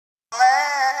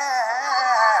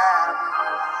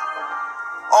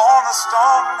a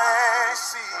stormy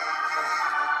sea,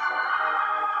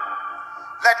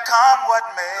 let come what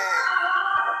may,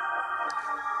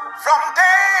 from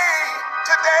day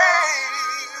to day,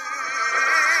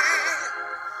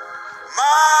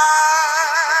 my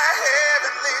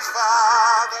heavenly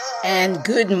Father. And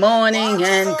good morning,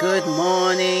 and good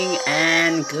morning,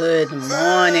 and good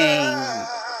morning.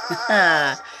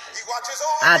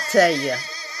 I tell you,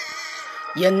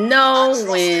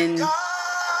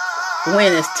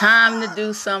 when it's time to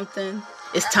do something,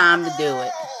 it's time to do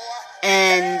it.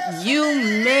 And you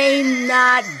may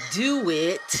not do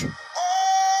it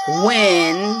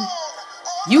when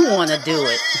you want to do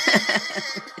it.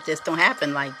 It just don't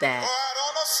happen like that.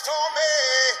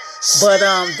 But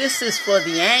this is for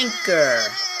the Anchor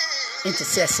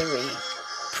Intercessory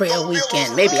Prayer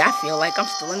Weekend. Maybe I feel like I'm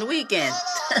still in the weekend.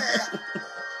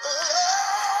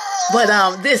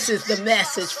 But this is the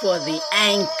message for the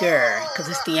Anchor, because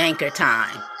it's the Anchor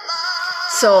time.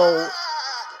 So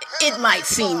it might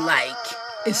seem like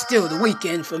it's still the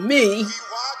weekend for me,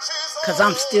 because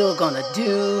I'm still going to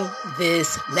do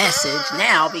this message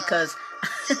now, because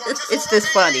it's just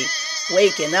funny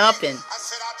waking up and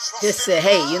just say,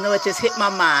 hey, you know what, just hit my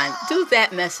mind, do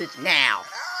that message now.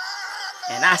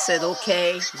 And I said,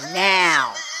 okay,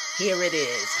 now, here it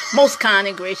is. Most kind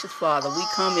and gracious Father, we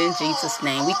come in Jesus'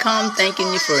 name. We come thanking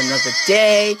you for another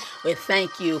day. We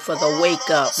thank you for the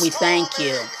wake up. We thank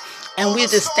you. And we're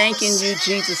just thanking you,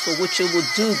 Jesus, for what you will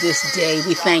do this day.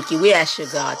 We thank you. We ask you,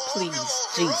 God, please,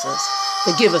 Jesus,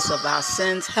 forgive us of our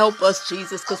sins. Help us,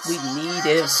 Jesus, because we need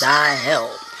thy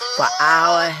help. For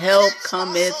our help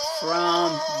cometh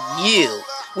from you.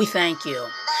 We thank you.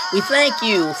 We thank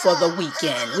you for the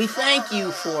weekend. We thank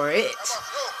you for it.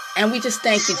 And we just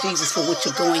thank you, Jesus, for what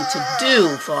you're going to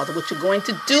do, Father, what you're going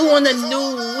to do on a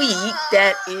new week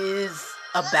that is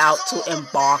about to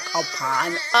embark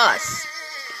upon us.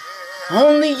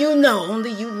 Only you know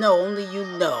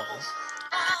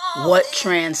what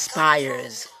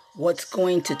transpires, what's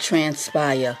going to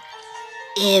transpire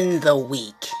in the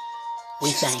week.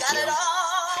 We thank you.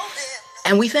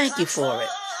 And we thank you for it.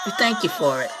 We thank you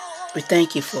for it. We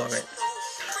thank you for it.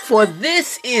 For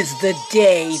this is the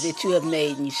day that you have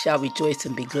made, and you shall rejoice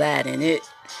and be glad in it.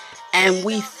 And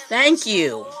we thank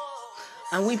you.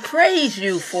 And we praise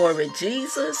you for it,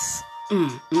 Jesus.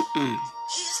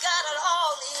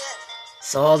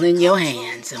 It's all in your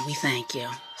hands, and we thank you.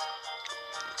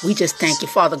 We just thank you,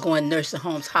 Father, going nursing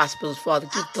homes, hospitals, Father.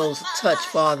 Give those a touch,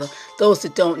 Father. Those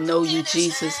that don't know you,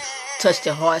 Jesus, touch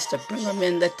their hearts to bring them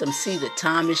in. Let them see that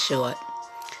time is short.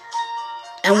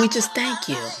 And we just thank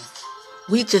you.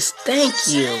 We just thank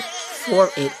you for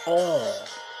it all,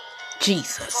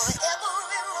 Jesus.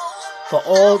 For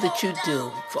all that you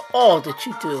do. For all that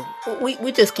you do.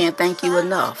 We just can't thank you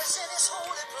enough.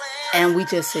 And we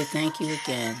just say thank you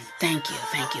again. Thank you,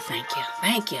 thank you, thank you,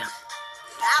 thank you.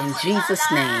 In Jesus'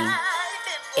 name,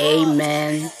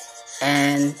 amen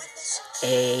and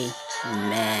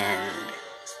amen.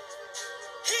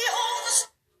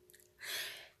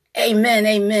 Amen,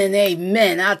 amen,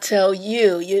 amen. I tell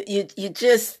you, you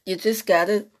just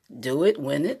gotta do it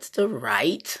when it's the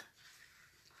right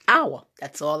hour.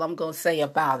 That's all I'm gonna say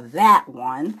about that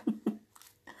one.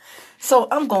 So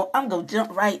I'm gonna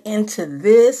jump right into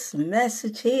this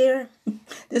message here.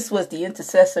 This was the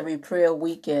Intercessory Prayer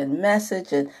Weekend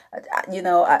message, and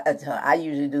I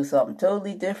usually do something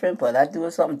totally different, but I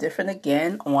do something different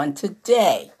again on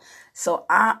today. So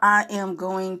I am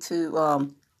going to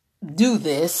do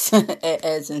this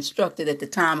as instructed at the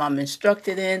time I'm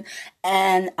instructed in,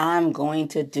 and I'm going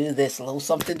to do this a little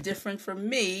something different for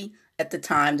me at the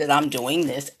time that I'm doing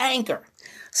this anchor.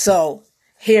 So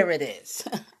here it is.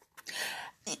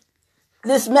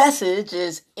 This message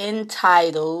is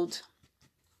entitled,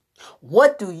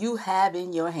 What Do You Have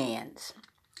in Your Hands?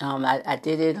 I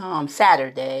did it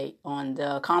Saturday on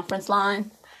the conference line,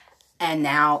 and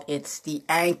now it's the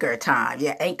anchor time.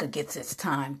 Yeah, anchor gets its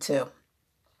time too.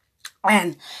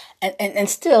 And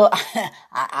still,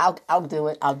 I'll do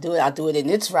it. I'll do it in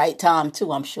its right time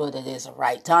too. I'm sure that there's a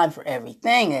right time for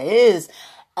everything. It is,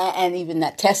 and even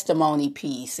that testimony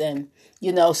piece, and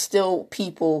still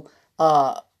people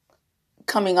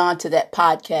coming on to that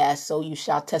podcast. So you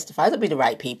shall testify. It'll be the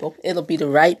right people. It'll be the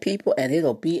right people, and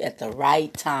it'll be at the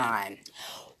right time.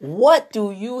 What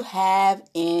do you have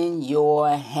in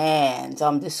your hands?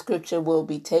 This scripture will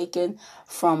be taken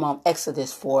from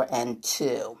Exodus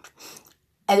 4:2.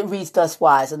 And it reads thus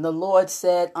wise, and the Lord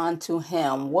said unto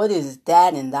him, What is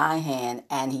that in thy hand?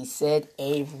 And he said,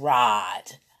 A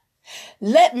rod.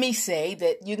 Let me say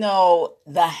that,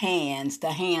 the hands.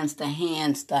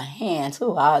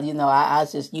 Oh, I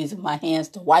was just using my hands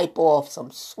to wipe off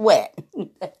some sweat.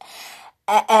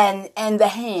 And the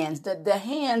hands, the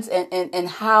hands and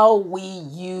how we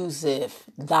use it,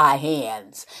 thy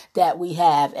hands that we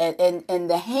have. And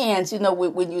the hands,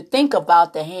 when you think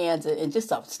about the hands and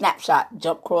just a snapshot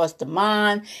jump across the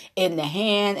mind in the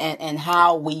hand and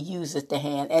how we use it, the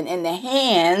hand. And the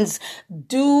hands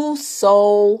do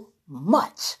so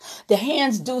much. The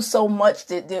hands do so much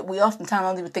that we oftentimes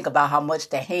don't even think about how much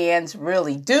the hands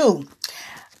really do.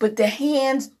 But the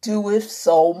hands do it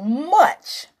so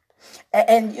much.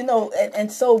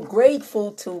 And so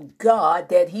grateful to God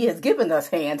that He has given us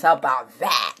hands. How about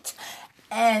that?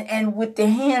 And with the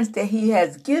hands that He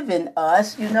has given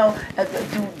us, do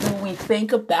we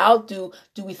think about the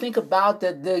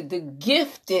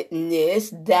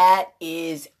giftedness that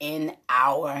is in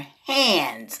our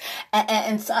hands?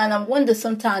 And I wonder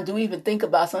sometimes, do we even think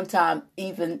about sometimes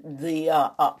even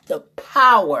the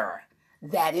power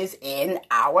that is in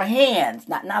our hands?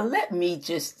 Now let me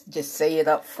just say it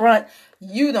up front.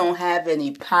 You don't have any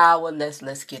power.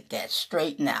 Let's get that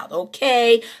straightened out,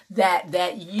 okay?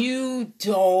 That you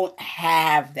don't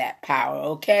have that power,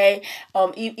 okay?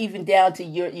 Even down to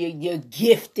your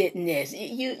giftedness.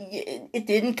 It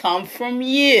didn't come from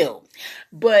you,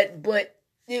 but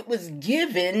it was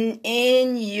given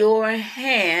in your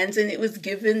hands, and it was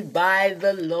given by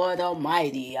the Lord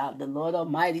Almighty,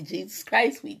 Jesus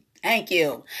Christ. We thank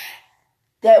you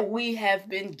that we have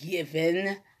been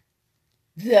given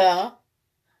the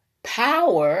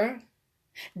power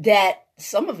that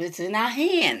some of it's in our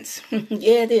hands.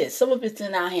 Yeah, it is. Some of it's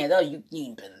in our hands. Oh, you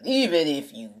can believe it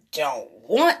if you don't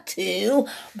want to,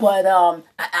 but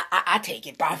I take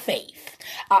it by faith.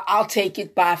 I'll take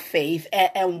it by faith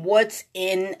and what's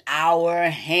in our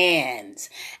hands.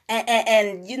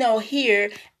 And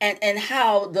here and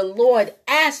how the Lord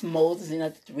asked Moses,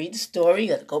 to read the story,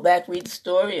 you have to go back and read the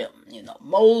story of,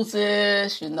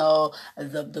 Moses,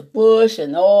 the bush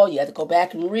and all. You have to go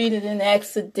back and read it in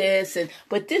Exodus.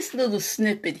 But this little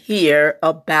snippet here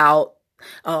about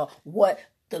what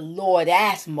the Lord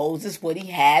asked Moses what he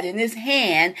had in his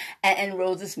hand, and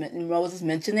Moses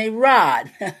mentioned a rod.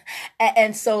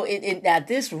 And so now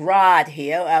this rod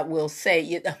here, I will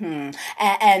say,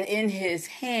 and in his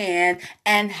hand,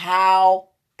 and how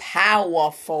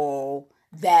powerful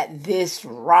that this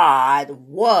rod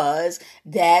was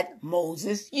that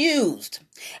Moses used.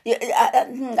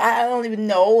 I don't even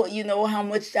know, how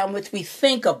much we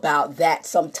think about that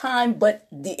sometime, but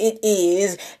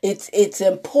it's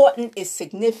important, it's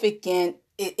significant.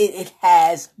 It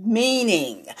has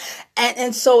meaning,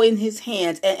 and so in his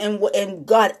hands, and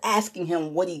God asking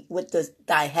him what does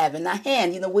thy have in thy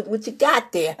hand? What you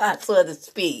got there, so to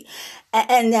speak,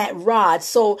 and that rod.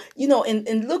 So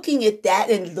in looking at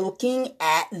that and looking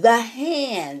at the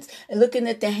hands and looking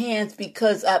at the hands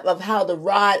because of how the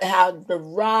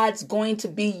rod's going to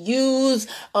be used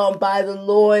by the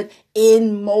Lord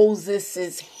in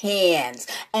Moses's hands,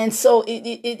 and so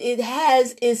it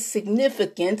has its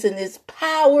significance and its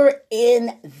power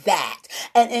in that,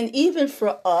 and even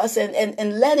for us,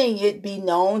 and letting it be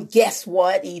known. Guess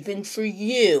what? Even for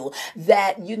you,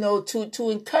 that to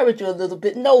encourage you a little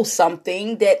bit, know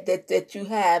something that you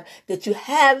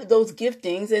have those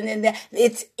giftings, and then that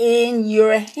it's in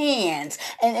your hands,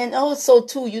 and also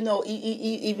too,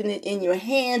 even in your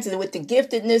hands and with the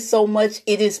giftedness so much,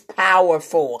 it is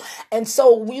powerful. And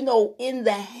so, in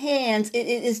the hands, it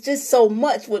is just so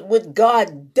much what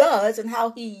God does and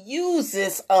how He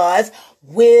uses us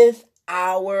with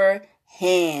our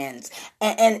hands.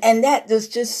 And that is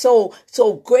just so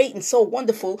great and so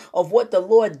wonderful of what the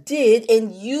Lord did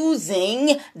in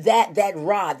using that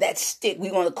rod, that stick,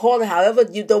 we want to call it however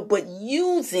but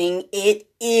using it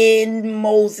in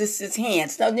Moses's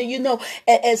hands. Now,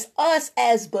 as us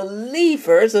as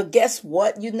believers, or guess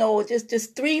what?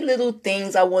 Just three little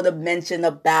things I want to mention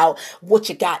about what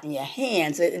you got in your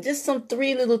hands, and just some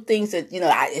three little things that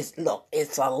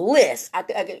it's a list. I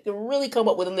can really come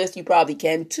up with a list. You probably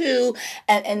can too,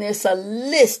 and it's a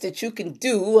list that you can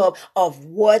do of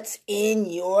what's in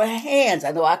your hands.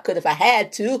 I know I could if I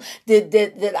had to.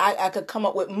 That I could come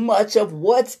up with much of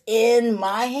what's in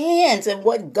my hands and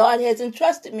what God has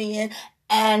entrusted me in,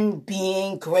 and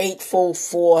being grateful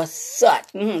for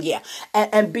such.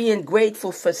 And being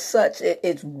grateful for such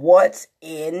is what's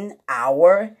in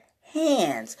our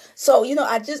hands. So,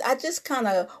 I just kind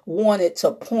of wanted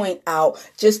to point out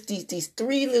just these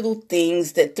three little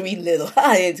things, that three little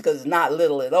hands, because it's not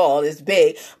little at all, it's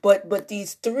big, but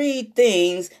these three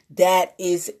things that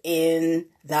is in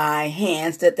thy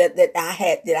hands that I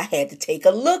had to take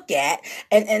a look at,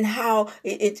 and how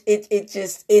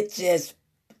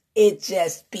it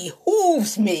just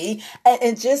behooves me,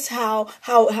 and just how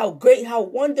great, how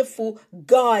wonderful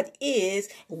God is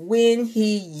when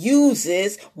he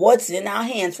uses what's in our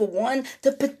hands. For one,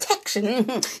 the protection.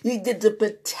 The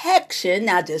protection.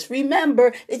 Now just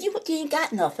remember that you ain't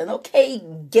got nothing, okay?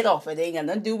 Get off it. It ain't got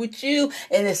nothing to do with you,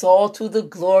 and it's all to the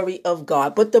glory of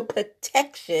God. But the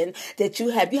protection that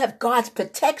you have God's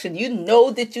protection. You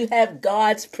know that you have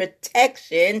God's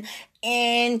protection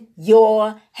in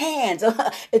your hands.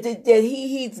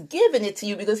 He's giving it to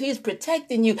you because he's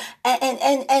protecting you,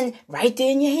 and right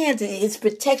there in your hands, it's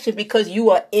protection because you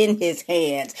are in his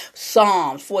hands.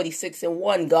 Psalms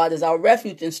 46:1, God is our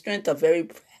refuge and strength, a very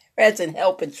present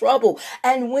help in trouble.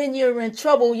 And when you're in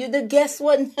trouble, guess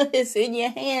what? It's in your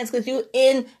hands because you're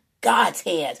in God's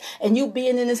hands, and you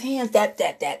being in his hands, that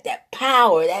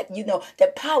power,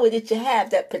 that power that you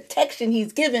have, that protection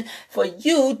he's given for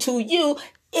you, to you,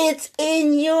 it's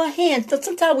in your hands. So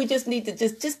sometimes we just need to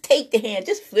just take the hand,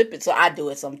 just flip it. So I do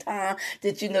it sometimes,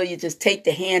 that you just take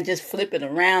the hand, just flip it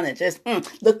around, and just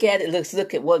look at it.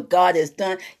 Look at what God has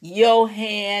done. Your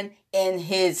hand in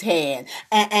his hand,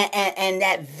 and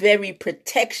that very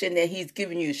protection that he's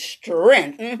giving you,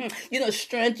 strength.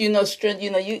 Strength.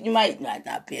 You might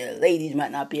not be ladies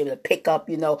might not be able to pick up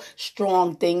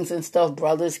strong things and stuff.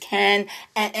 Brothers can,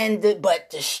 but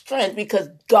the strength, because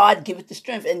God giveth the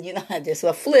strength. And just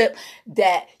a flip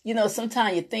that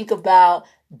sometimes you think about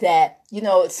that,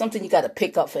 it's something you got to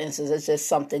pick up. For instance, it's just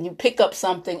something you pick up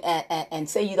something and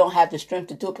say you don't have the strength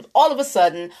to do it, but all of a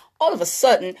sudden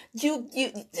you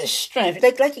the strength,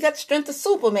 like you got the strength of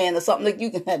Superman or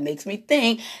something. That makes me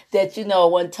think that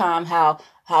one time how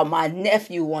my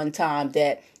nephew one time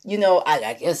that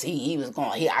I guess he was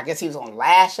gonna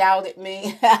lash out at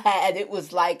me, and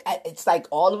it's like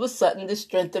all of a sudden the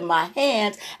strength in my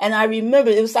hands. And I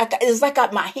remember it was like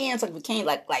my hands became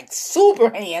like super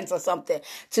hands or something,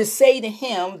 to say to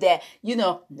him that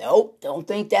nope, don't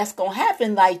think that's gonna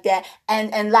happen like that,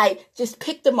 and just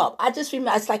pick them up. I just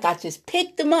remember it's like I just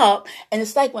picked them up, and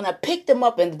it's like when I picked them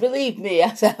up, and believe me,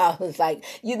 I was like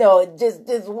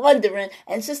just wondering,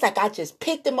 and it's just like I just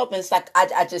picked them up, and it's like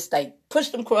I just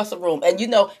pushed them across the room, and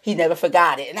he never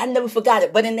forgot it, and I never forgot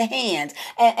it, but in the hands,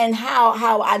 and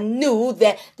how I knew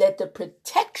that the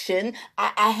protection,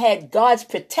 I had God's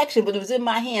protection, but it was in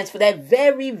my hands for that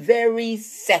very, very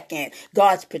second.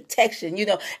 God's protection,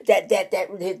 that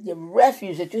the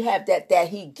refuge that you have, that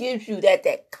he gives you,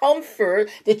 that comfort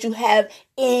that you have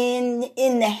in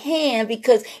the hand,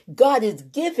 because God is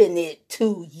giving it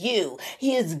to you.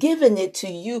 He is giving it to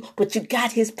you, but you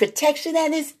got his protection,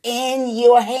 and it's in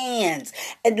your hands.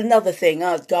 And another thing,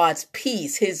 God's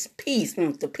peace, his peace,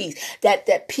 the peace,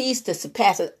 that peace that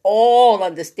surpasses all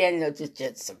understanding.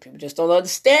 Just some people just don't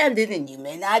understand it, and you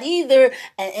may not either,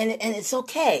 and it's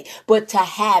okay. But to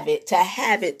have it,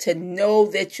 to know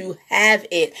that you have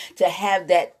it, to have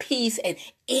that peace, and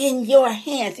in your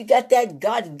hands, you got that.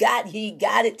 He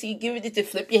got it. He give it to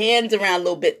flip your hands around a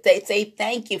little bit. Say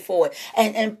thank you for it,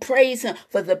 and praise him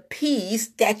for the peace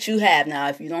that you have. Now,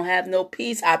 if you don't have no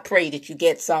peace, I pray that you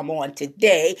get some on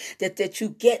today, that you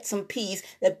get some peace,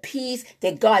 the peace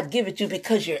that God gives you,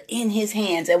 because you're in his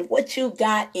hands, and what you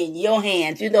got in your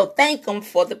hands, thank him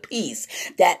for the peace.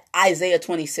 That Isaiah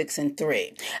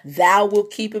 26:3, thou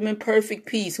wilt keep him in perfect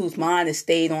peace, whose mind is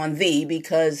stayed on thee,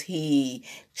 because he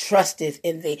trusteth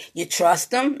in thee. You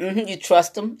trust him? You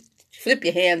trust him? Flip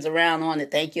your hands around on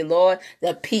it. Thank you, Lord.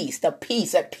 The peace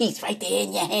right there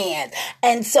in your hand.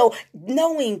 And so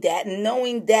knowing that,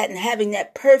 and having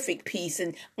that perfect peace,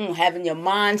 and having your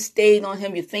mind stayed on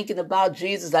him, you're thinking about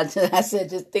Jesus. I said,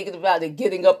 just thinking about it,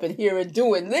 getting up in here and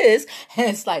doing this. And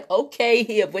it's like, okay,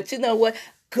 here. But you know what?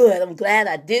 Good. I'm glad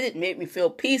I did it. It made me feel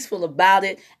peaceful about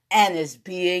it. And it's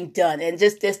being done. And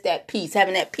just that peace,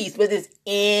 having that peace, but it's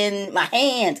in my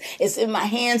hands. It's in my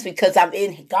hands because I'm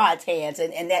in God's hands,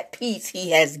 and that peace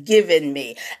he has given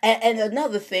me. And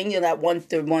another thing, that one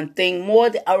thing more,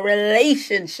 a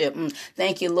relationship.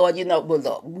 Thank you, Lord. Look,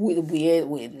 we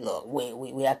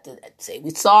have to say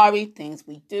we're sorry, things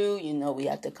we do, we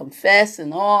have to confess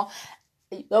and all.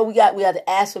 We have to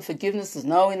ask for forgiveness.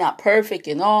 No, we're not perfect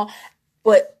and all.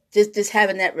 But Just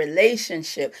having that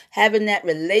relationship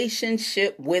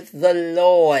with the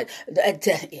Lord.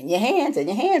 In your hands.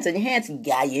 You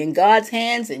got you in God's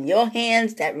hands, in your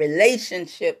hands, that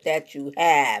relationship that you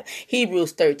have.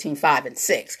 Hebrews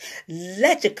 13:5-6.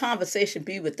 Let your conversation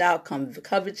be without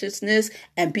covetousness,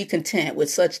 and be content with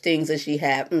such things as ye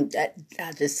have.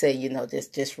 I'll just say,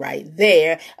 just right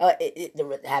there.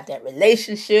 Have that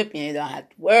relationship. You don't have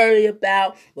to worry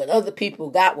about what other people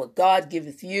got. What God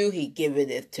giveth you, He giveth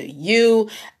it to you,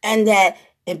 and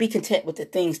be content with the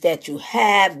things that you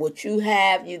have. What you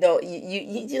have, you don't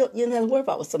worry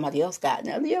about what somebody else got.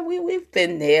 Now, yeah, we've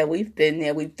been there. We've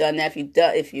done that.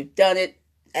 If you've done it,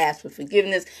 ask for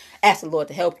forgiveness. Ask the Lord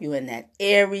to help you in that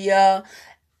area.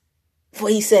 For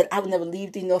He said, I will never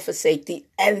leave thee nor forsake thee,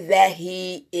 and that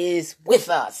He is with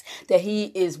us. That He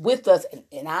is with us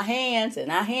in our hands.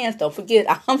 Don't forget,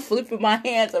 I'm flipping my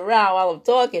hands around while I'm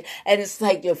talking. And it's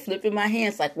like you're flipping my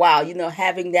hands like, wow,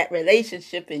 having that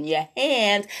relationship in your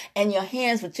hands, but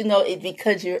it's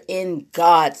because you're in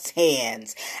God's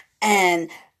hands. And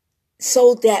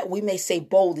so that we may say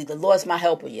boldly, the Lord is my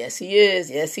helper. Yes, He is.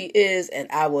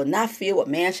 And I will not fear what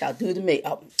man shall do to me.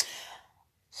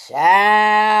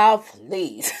 Child,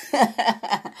 please.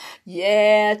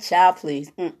 Yeah, child,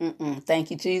 please. Thank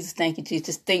you, Jesus.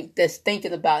 Just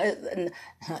thinking about it.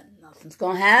 Nothing's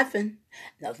going to happen.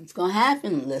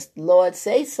 Unless the Lord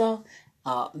say so.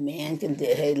 Man can do,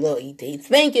 hey, look, he's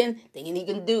thinking he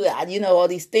can do it. All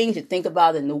these things you think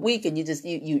about in the week, and you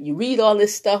read all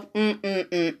this stuff, and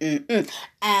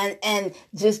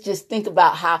just think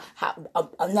about how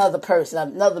another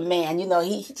person, another man, he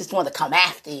just wants to come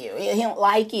after you. He don't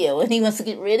like you, and he wants to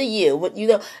get rid of you. But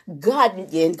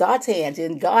God, in God's hands,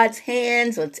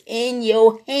 what's in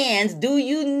your hands, do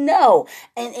you know?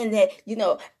 And that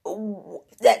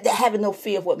that having no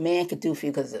fear of what man could do for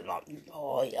you, because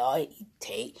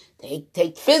take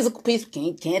physical peace,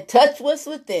 can't touch what's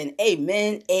within.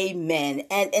 Amen.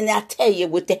 And I tell you,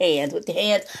 with the hands,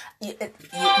 you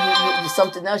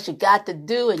something else you got to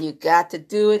do, and you got to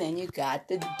do it, and you got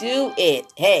to do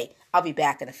it. Hey, I'll be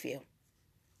back in a few.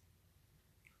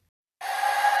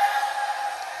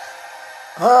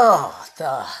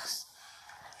 The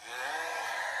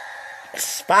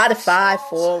Spotify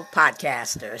for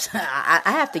podcasters. I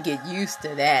have to get used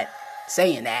to that,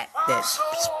 saying that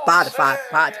Spotify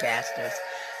podcasters.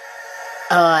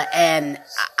 And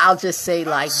I'll just say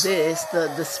like this, the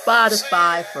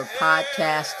Spotify for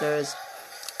podcasters,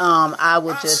 I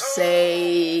will just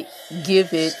say,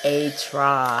 give it a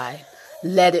try.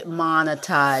 Let it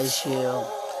monetize you.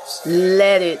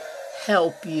 Let it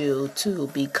help you to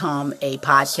become a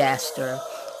podcaster.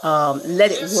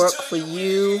 Let it work for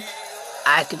you.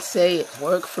 I can say it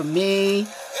worked for me.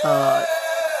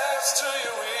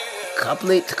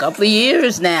 Couple of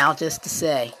years now, just to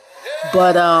say.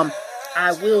 But I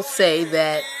will say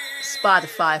that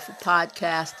Spotify for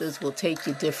podcasters will take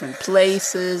you different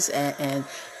places, and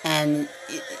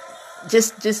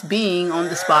just being on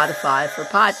the Spotify for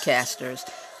podcasters,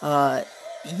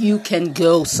 you can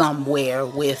go somewhere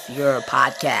with your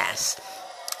podcast.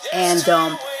 And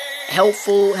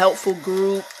helpful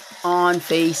group on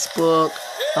Facebook.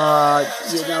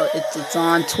 It's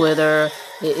on Twitter.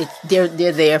 They're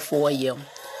there for you.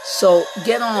 So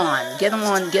get on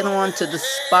to the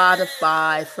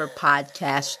Spotify for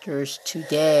podcasters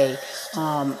today.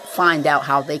 Find out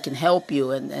how they can help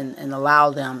you and allow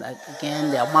them.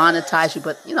 Again, they'll monetize you,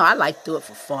 but I like to do it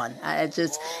for fun. I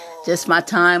just my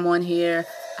time on here.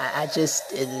 It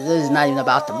is not even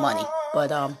about the money,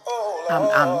 but I'm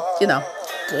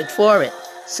good for it.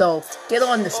 So get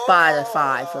on the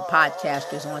Spotify for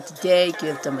podcasters on today.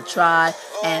 Give them a try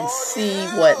and see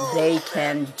what they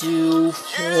can do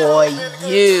for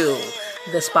you.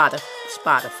 The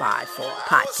Spotify for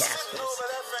podcasters.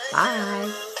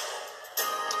 Bye.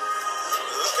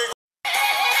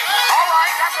 All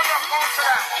right, that's enough on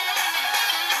tonight.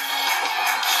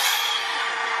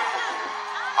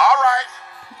 All right.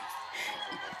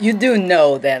 You do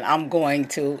know that I'm going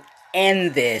to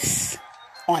end this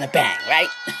on a bang, right?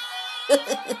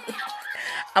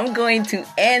 I'm going to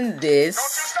end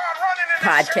this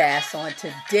podcast on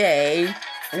today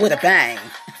with a bang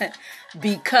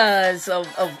because of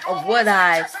what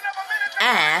I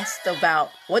asked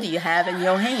about. What do you have in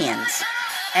your hands?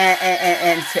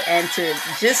 And to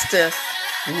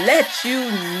let you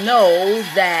know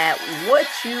that what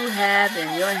you have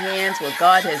in your hands, what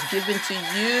God has given to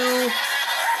you,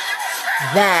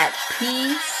 that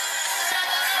peace,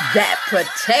 that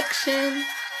protection,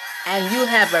 and you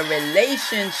have a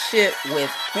relationship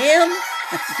with Him,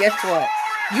 guess what?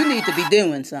 You need to be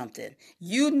doing something.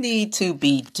 You need to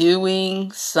be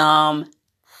doing something.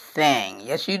 everything.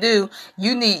 Yes, you do.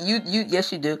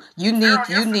 Yes, you do. You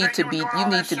need to be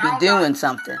doing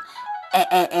something.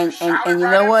 And you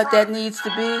know what that needs to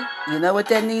be? You know what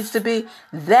that needs to be?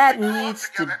 That needs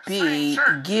to be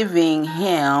giving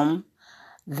him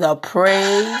the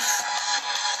praise,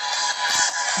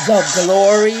 the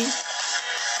glory,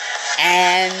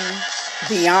 and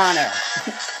the honor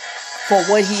for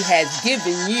what he has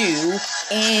given you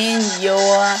in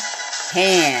your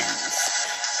hands.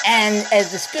 And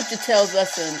as the scripture tells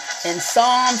us in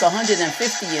Psalms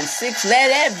 150:6,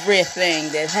 let everything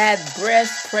that hath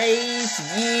breath praise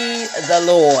ye the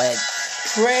Lord.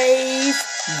 Praise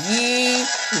ye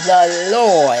the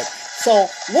Lord. So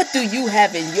what do you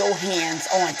have in your hands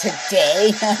on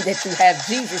today? That you have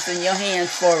Jesus in your hands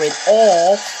for it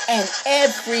all and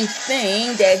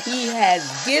everything that he has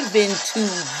given to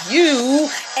you.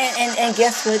 And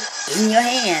guess what? In your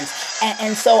hands.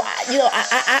 And so,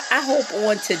 I hope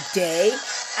on today,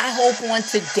 I hope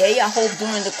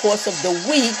during the course of the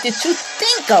week that you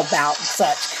think about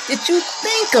that you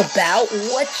think about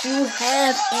what you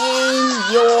have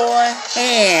in your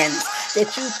hands.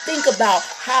 That you think about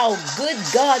how good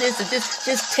God is to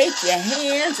just take your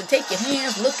hands,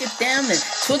 look at them and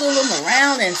twiddle them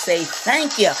around and say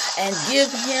thank you and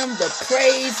give him the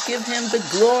praise, give him the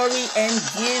glory, and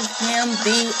give him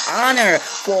the honor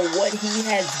for what he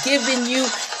has given you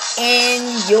in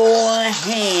your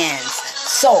hands.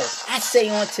 So I say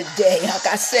on today, like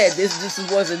I said, this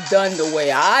wasn't done the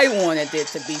way I wanted it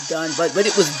to be done, but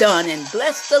it was done, and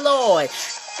bless the Lord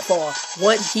for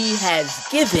what he has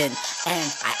given.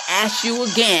 And I ask you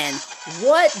again,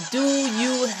 what do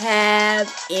you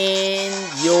have in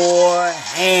your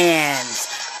hands?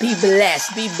 Be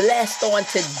blessed on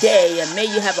today, and may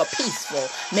you have a peaceful,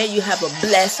 may you have a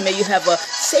blessed, may you have a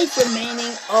safe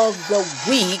remaining of the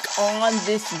week on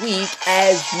this week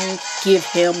as you give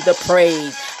him the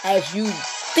praise, as you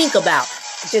think about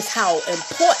just how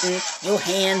important your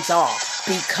hands are,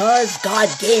 because God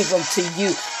gave them to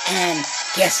you. And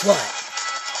guess what?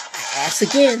 I ask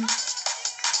again,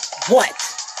 what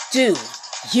do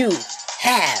you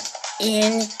have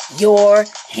in your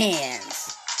hands?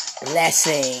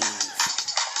 Blessings.